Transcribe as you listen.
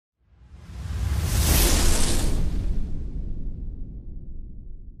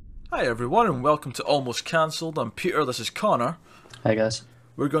Hi everyone and welcome to Almost Cancelled. I'm Peter, this is Connor. Hey guys.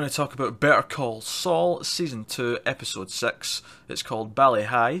 We're going to talk about Better Call Saul Season 2 Episode 6. It's called Bali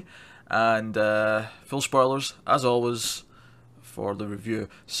High and full spoilers as always for the review.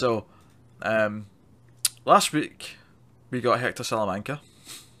 So, last week we got Hector Salamanca.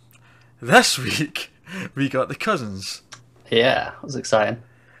 This week we got the cousins. Yeah, it was exciting.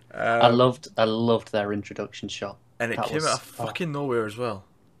 I Um, loved their introduction shot. and it That came out was of fucking nowhere as well.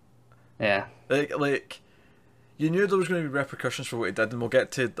 yeah. Like you knew there was going to be repercussions for what he did, and we'll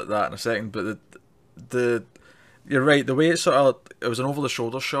get to that in a second. But the you're right. The way it was an over the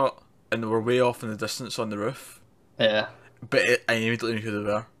shoulder shot, and they were way off in the distance on the roof. Yeah. But I immediately knew who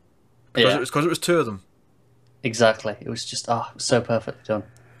they were Yeah. because it was two of them. Exactly. It was just it was so perfectly done.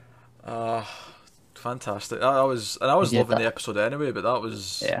 Ah, fantastic. I was Yeah, loving the that episode anyway, but that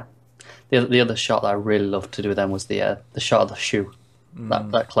was yeah. The other shot that I really loved to do with them was the shot of the shoe.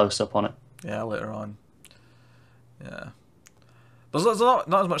 That close up on it. yeah later on. Yeah, there's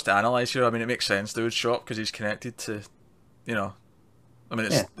not as much to analyze here. I mean, it makes sense. The wood shot because he's connected to, you know, I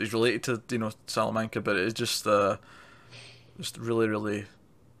mean, Yeah. he's related to Salamanca, but it's just really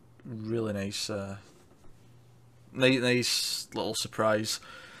really nice, nice little surprise.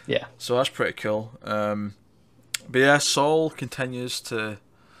 Yeah. So that's pretty cool. But yeah, Saul continues to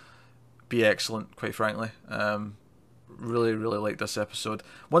be excellent. Quite frankly, really liked this episode.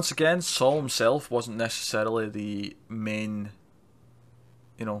 Once again, Saul himself wasn't necessarily the main,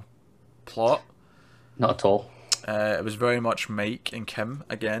 plot. Not at all. It was very much Mike and Kim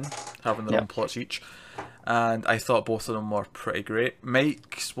again, having their Yeah. own plots each. And I thought both of them were pretty great.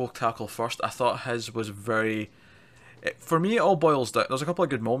 Mike's will tackle first. I thought his was for me, it all boils down. There's a couple of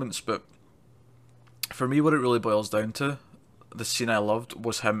good moments, but for me, what it really boils down to, the scene I loved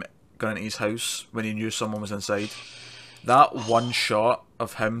was him going into his house when he knew someone was inside. That one shot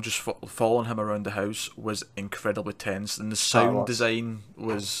of him just following him around the house was incredibly tense, and the Oh, it sound was. design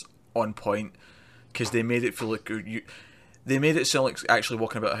was on point because they made it feel like they made it sound like actually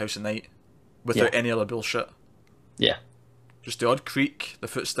walking about a house at night without Yeah. any other bullshit. Yeah. Just the odd creak, the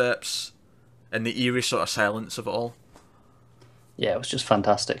footsteps, and the eerie sort of silence of it all. Yeah, it was just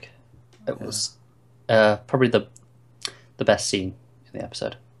fantastic. It Yeah. was probably the best scene in the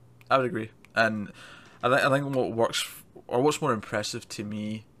episode. I would agree, and I think what works or what's more impressive to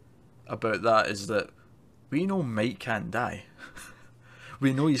me about that is that we know Mike can't die.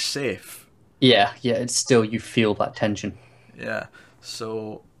 We know he's safe. Yeah, yeah, it's still you feel that tension. Yeah,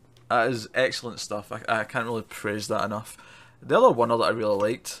 so that is excellent stuff. I can't really praise that enough. The other winner that I really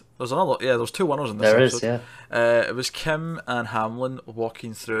liked, there's two winners in this There is, episode. yeah. It was Kim and Hamlin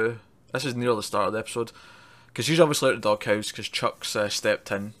walking through. This is near the start of the episode because she's obviously out of the doghouse because Chuck's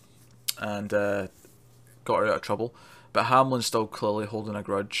stepped in and got her out of trouble. But Hamlin's still clearly holding a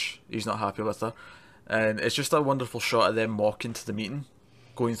grudge. He's not happy with her, and it's just a wonderful shot of them walking to the meeting,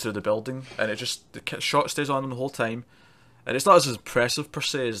 going through the building, and the shot stays on them the whole time. And it's not as impressive per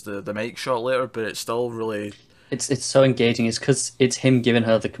se as the Mike shot later, but it's still really It's so engaging. It's because it's him giving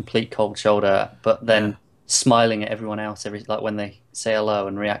her the complete cold shoulder, but then yeah. smiling at everyone else every like when they say hello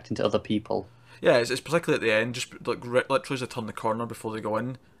and reacting to other people. Yeah, it's particularly at the end, just like literally as they turn the corner before they go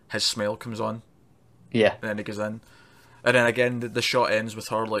in, his smile comes on, Yeah, and then he goes in. And then again, the shot ends with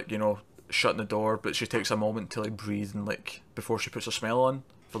her, like, shutting the door, but she takes a moment to, like, breathe and, like, before she puts her smile on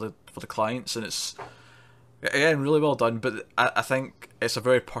for the clients, and it's, again, really well done, but I think it's a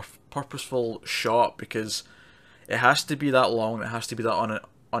very purposeful shot because it has to be that long, it has to be that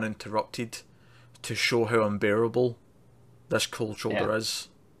uninterrupted to show how unbearable this cold shoulder yeah. is.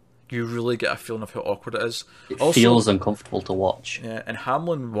 You really get a feeling of how awkward it is. It Also, feels uncomfortable to watch. yeah, and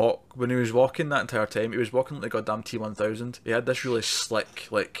Hamlin when he was walking that entire time, he was walking like the goddamn T1000. He had this really slick,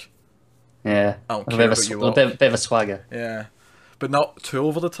 like, Yeah, I don't a care bit of about you a walk. bit of a swagger. Yeah, but not too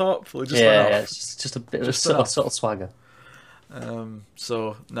over the top. Like, just Yeah, yeah, enough. it's just a bit of a Just enough. sort of swagger.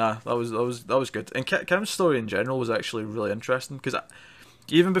 So nah, that was good. And Kim's story in general was actually really interesting because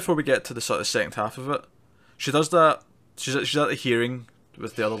even before we get to the sort of second half of it, she does that. She's at the hearing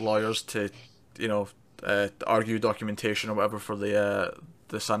with the other lawyers to, argue documentation or whatever for the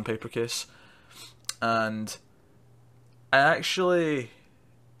sandpaper case, and I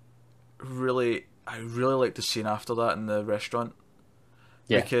really like the scene after that in the restaurant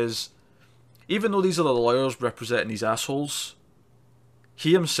Yeah, because even though these are the lawyers representing these assholes,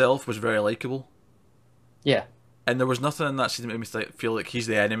 he himself was very likable. yeah, And there was nothing in that scene that made me feel like he's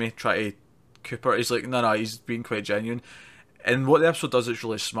the enemy, try to Cooper. He's like, no, he's being quite genuine. And what the episode does that's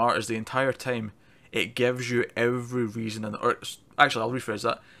really smart is the entire time it gives you every reason, or actually, I'll rephrase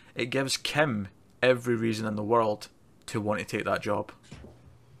that. It gives Kim every reason in the world to want to take that job.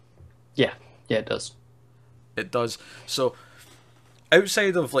 Yeah, yeah, it does. It does. So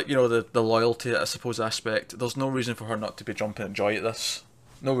outside of like the loyalty I suppose aspect, there's no reason for her not to be jumping at joy at this.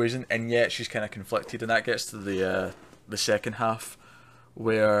 No reason, and yet she's kind of conflicted, and that gets to the second half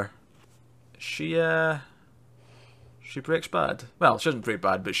where she breaks bad. Well, she doesn't break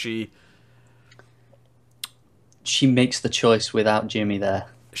bad, but She makes the choice without Jimmy there.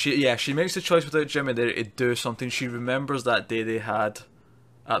 she makes the choice without Jimmy there to do something. She remembers that day they had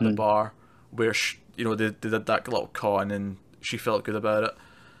at the bar where they did that little con and she felt good about it,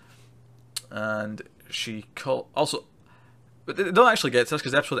 and she called also. But they don't actually get to this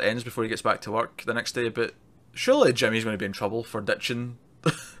because the episode ends before he gets back to work the next day. But surely Jimmy's going to be in trouble for ditching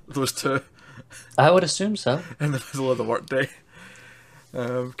those two I would assume so. in the middle of the workday,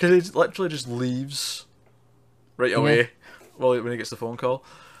 because he literally just leaves right away when he gets the phone call.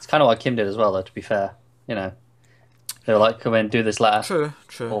 It's kind of what Kim did as well, though, to be fair. They were like, come in, do this letter.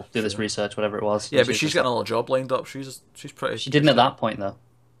 True. Or do this research, whatever it was. Yeah, but she's got another job lined up. She's pretty. She didn't at that point, though.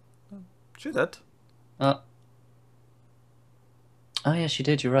 She did. Oh, yeah, she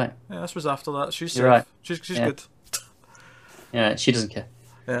did, you're right. Yeah, this was after that. She's You're right. She's Yeah. good. Yeah, she doesn't care.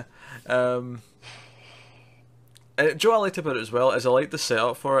 Yeah. Joe, I liked about it as well is I liked the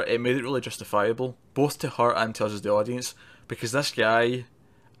setup for it. It made it really justifiable, both to her and to us as the audience, because this guy,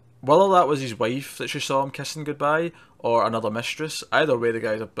 whether that was his wife that she saw him kissing goodbye or another mistress, either way, the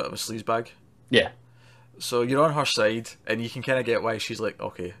guy's a bit of a sleazebag. Yeah. So you're on her side, and you can kind of get why she's like,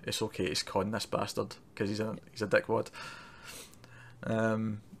 okay to con this bastard because he's a dickwad.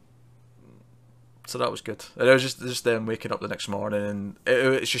 So that was good. And it was just them waking up the next morning,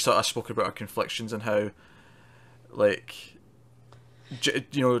 and she sort of spoke about her conflictions and how, like,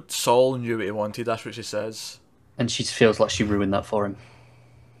 Saul knew what he wanted. That's what she says. And she feels like she ruined that for him.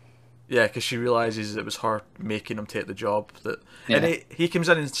 Yeah, because she realizes it was her making him take the job. Yeah. And he comes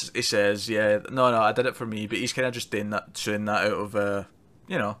in and he says, "Yeah, no, I did it for me," but he's kind of just doing that out of, to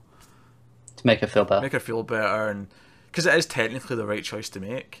make her feel better. make her feel better, and because it is technically the right choice to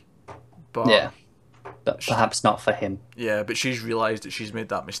make. But Yeah. But perhaps not for him. yeah, but she's realised that she's made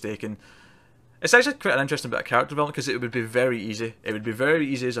that mistake, and it's actually quite an interesting bit of character development because it would be very easy. It would be very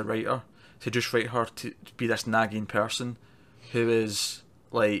easy as a writer to just write her to be this nagging person who is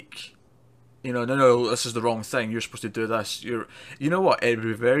like, no, this is the wrong thing. You're supposed to do this. You know what? It would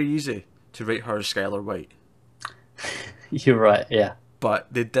be very easy to write her as Skylar White, You're right, yeah.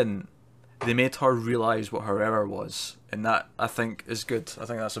 but they didn't. They made her realise what her error was, and that I think is good. I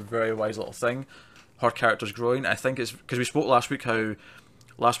think that's a very wise little thing. Her character's growing. I think it's because we spoke last week how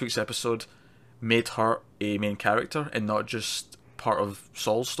last week's episode made her a main character and not just part of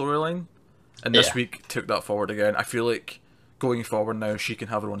Saul's storyline. And this week took that forward again. I feel like going forward now she can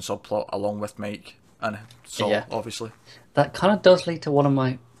have her own subplot along with Mike and Saul, obviously. That kind of does lead to one of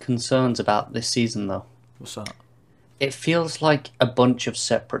my concerns about this season, though. What's that? It feels like a bunch of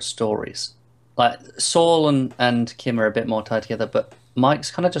separate stories. Like, Saul and Kim are a bit more tied together, but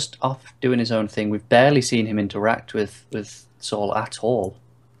Mike's kind of just off doing his own thing. We've barely seen him interact with Saul at all.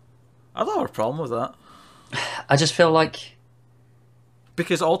 I don't have a problem with that. I just feel like...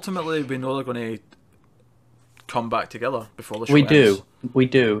 Because ultimately we know they're going to come back together before the show ends. We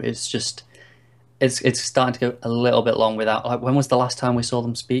do. It's just... It's starting to go a little bit long without... Like, when was the last time we saw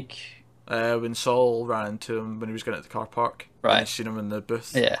them speak? When Saul ran into him when he was going at the car park. Right. And I seen him in the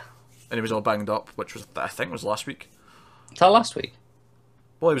booth. Yeah. And he was all banged up, which was I think was last week. Was that last week?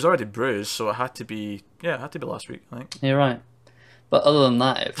 Well, he was already bruised, so it had to be last week, I think. You're right. But other than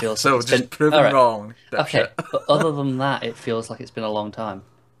that, it feels so like it's just been... proven wrong. Okay, but other than that, it feels like it's been a long time.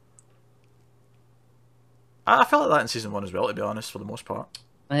 I felt like that in season 1 as well, to be honest, for the most part.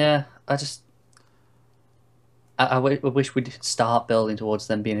 Yeah, I wish we'd start building towards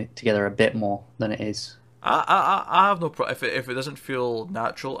them being together a bit more than it is. I have no problem if it doesn't feel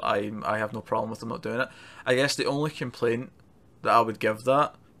natural. I have no problem with them not doing it. I guess the only complaint that I would give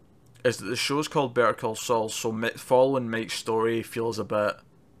that is that the show's called Better Call Saul, so following Mike's story feels a bit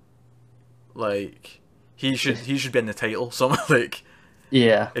like he should be in the title. Something like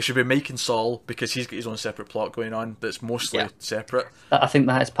it should be Mike and Saul because he's got his own separate plot going on that's mostly separate. I think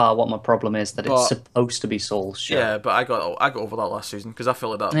that is part of what my problem is, that it's supposed to be Saul's show. Yeah, but I got over that last season because I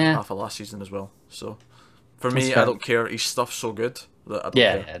felt like that half of last season as well. So for me, I don't care. His stuff's so good that I don't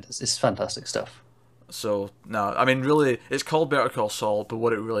care. Yeah, it's fantastic stuff. So, no, I mean, really, it's called Better Call Saul, but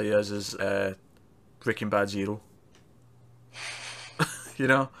what it really is Breaking Bad Zero. You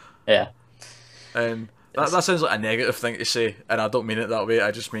know? Yeah. And that sounds like a negative thing to say, and I don't mean it that way.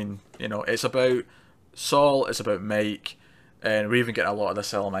 I just mean, it's about Saul, it's about Mike, and we're even getting a lot of the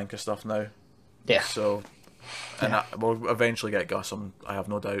Salamanca stuff now. Yeah. So, and Yeah. we'll eventually get Gus. I have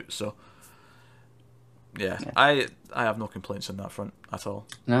no doubt. So, yeah, Yeah. I have no complaints on that front at all.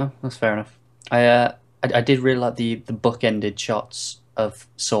 No, that's fair enough. I did really like the bookended shots of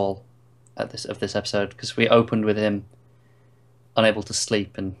Saul at this episode because we opened with him unable to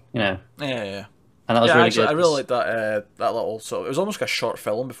sleep, and Yeah. and that was Yeah, really actually, good. I really like that little. So it was almost like a short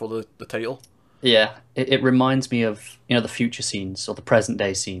film before the title. Yeah, it reminds me of the future scenes or the present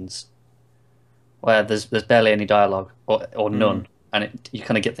day scenes where there's barely any dialogue or none, and you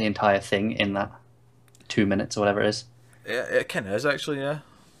kind of get the entire thing in that 2 minutes or whatever it is. Yeah, it kind of is actually. Yeah.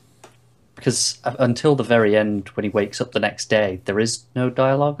 Because until the very end, when he wakes up the next day, there is no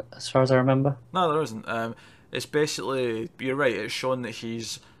dialogue, as far as I remember. No, there isn't. It's basically, you're right. It's shown that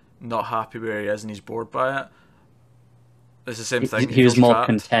he's not happy where he is and he's bored by it. It's the same thing. He was feels more trapped.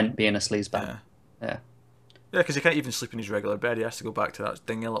 content being a sleazebag. Yeah. Yeah, Yeah, because he can't even sleep in his regular bed. He has to go back to that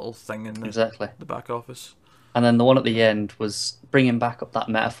dingy little thing in exactly. the back office. And then the one at the end was bringing back up that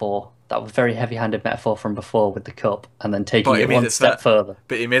metaphor, that very heavy-handed metaphor from before with the cup, and then taking But he it made one it step fit. further.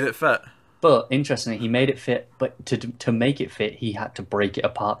 But he made it fit. But interestingly, he made it fit. But to make it fit, he had to break it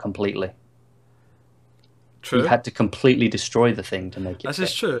apart completely. True. He had to completely destroy the thing to make it This fit.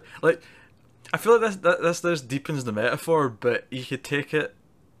 is true. Like, I feel like this deepens the metaphor, but you could take it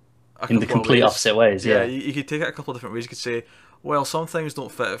In the complete opposite ways, yeah. you could take it a couple of different ways. You could say, well, some things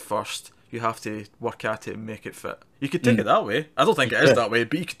don't fit at first. You have to work at it and make it fit. You could take it that way. I don't think it is that way,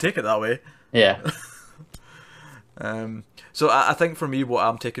 but you could take it that way. Yeah. So I think for me, what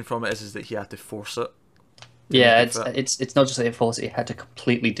I'm taking from it is that he had to force it. Yeah, make it fit. it's not just that he forced it, he had to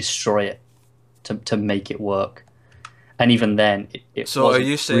completely destroy it to make it work. And even then, it So wasn't are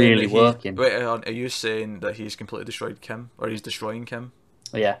you saying really that working. Wait, hang on, are you saying that he's completely destroyed Kim, or he's destroying Kim?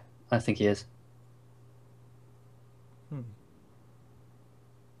 Yeah, I think he is.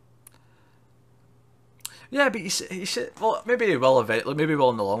 Yeah, but you say well, maybe he will eventually, maybe he will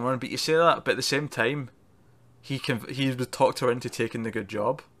in the long run. But you say that, but at the same time, he would talk her into taking the good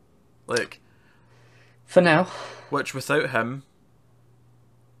job, like, For now. which without him,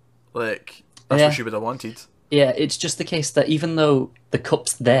 like, that's Yeah. what she would have wanted. Yeah, it's just the case that even though the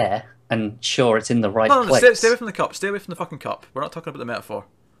cup's there, and sure, it's in the right No, place. stay away from the cup. Stay away from the fucking cup. We're not talking about the metaphor.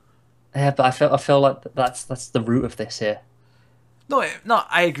 Yeah, but I feel like that's the root of this here. No,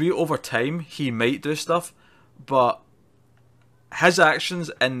 I agree. Over time, he might do stuff, but his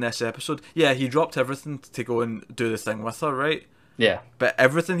actions in this episode, yeah, he dropped everything to go and do the thing with her, right? Yeah, But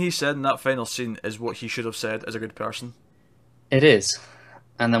everything he said in that final scene is what he should have said as a good person. it is.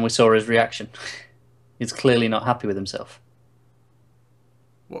 And then we saw his reaction. He's clearly not happy with himself.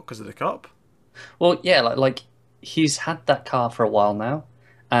 What, because of the cup? Well, yeah, like he's had that car for a while now,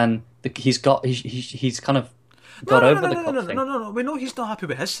 and he's kind of got over the cup thing. No. We know he's not happy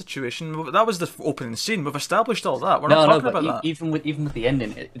with his situation. That was the opening scene. We've established all that. We're No, not no, talking but about that. even with the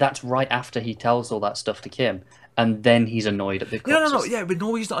ending, that's right after he tells all that stuff to Kim, and then he's annoyed at the cup. No. Yeah, we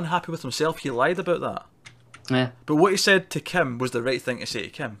know he's not unhappy with himself. He lied about that. Yeah, But what he said to Kim was the right thing to say to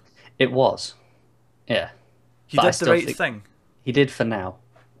Kim. it was. Yeah, He But I did the still right think- thing. he did for now.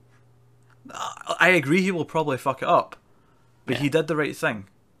 I agree he will probably fuck it up. But Yeah. he did the right thing.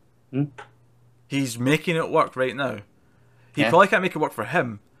 Hmm? He's making it work right now. He Yeah. probably can't make it work for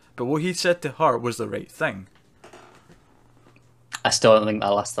him, but what he said to her was the right thing. I still don't think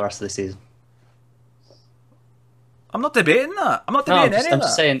that'll last the rest of the season. I'm not debating that. I'm not No, debating any I'm of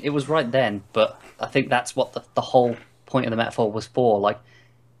just that. saying it was right then, but I think that's what the whole point of the metaphor was for. Like,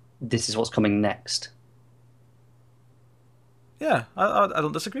 this is what's coming next. Yeah, I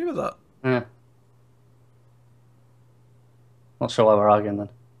don't disagree with that. Yeah. Not sure why we're arguing then.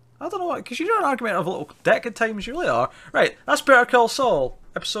 I don't know what, because you're an argument of a little dick at times, you really are. Right, that's Better Call Saul,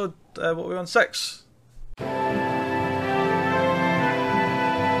 episode, what are we on, 6?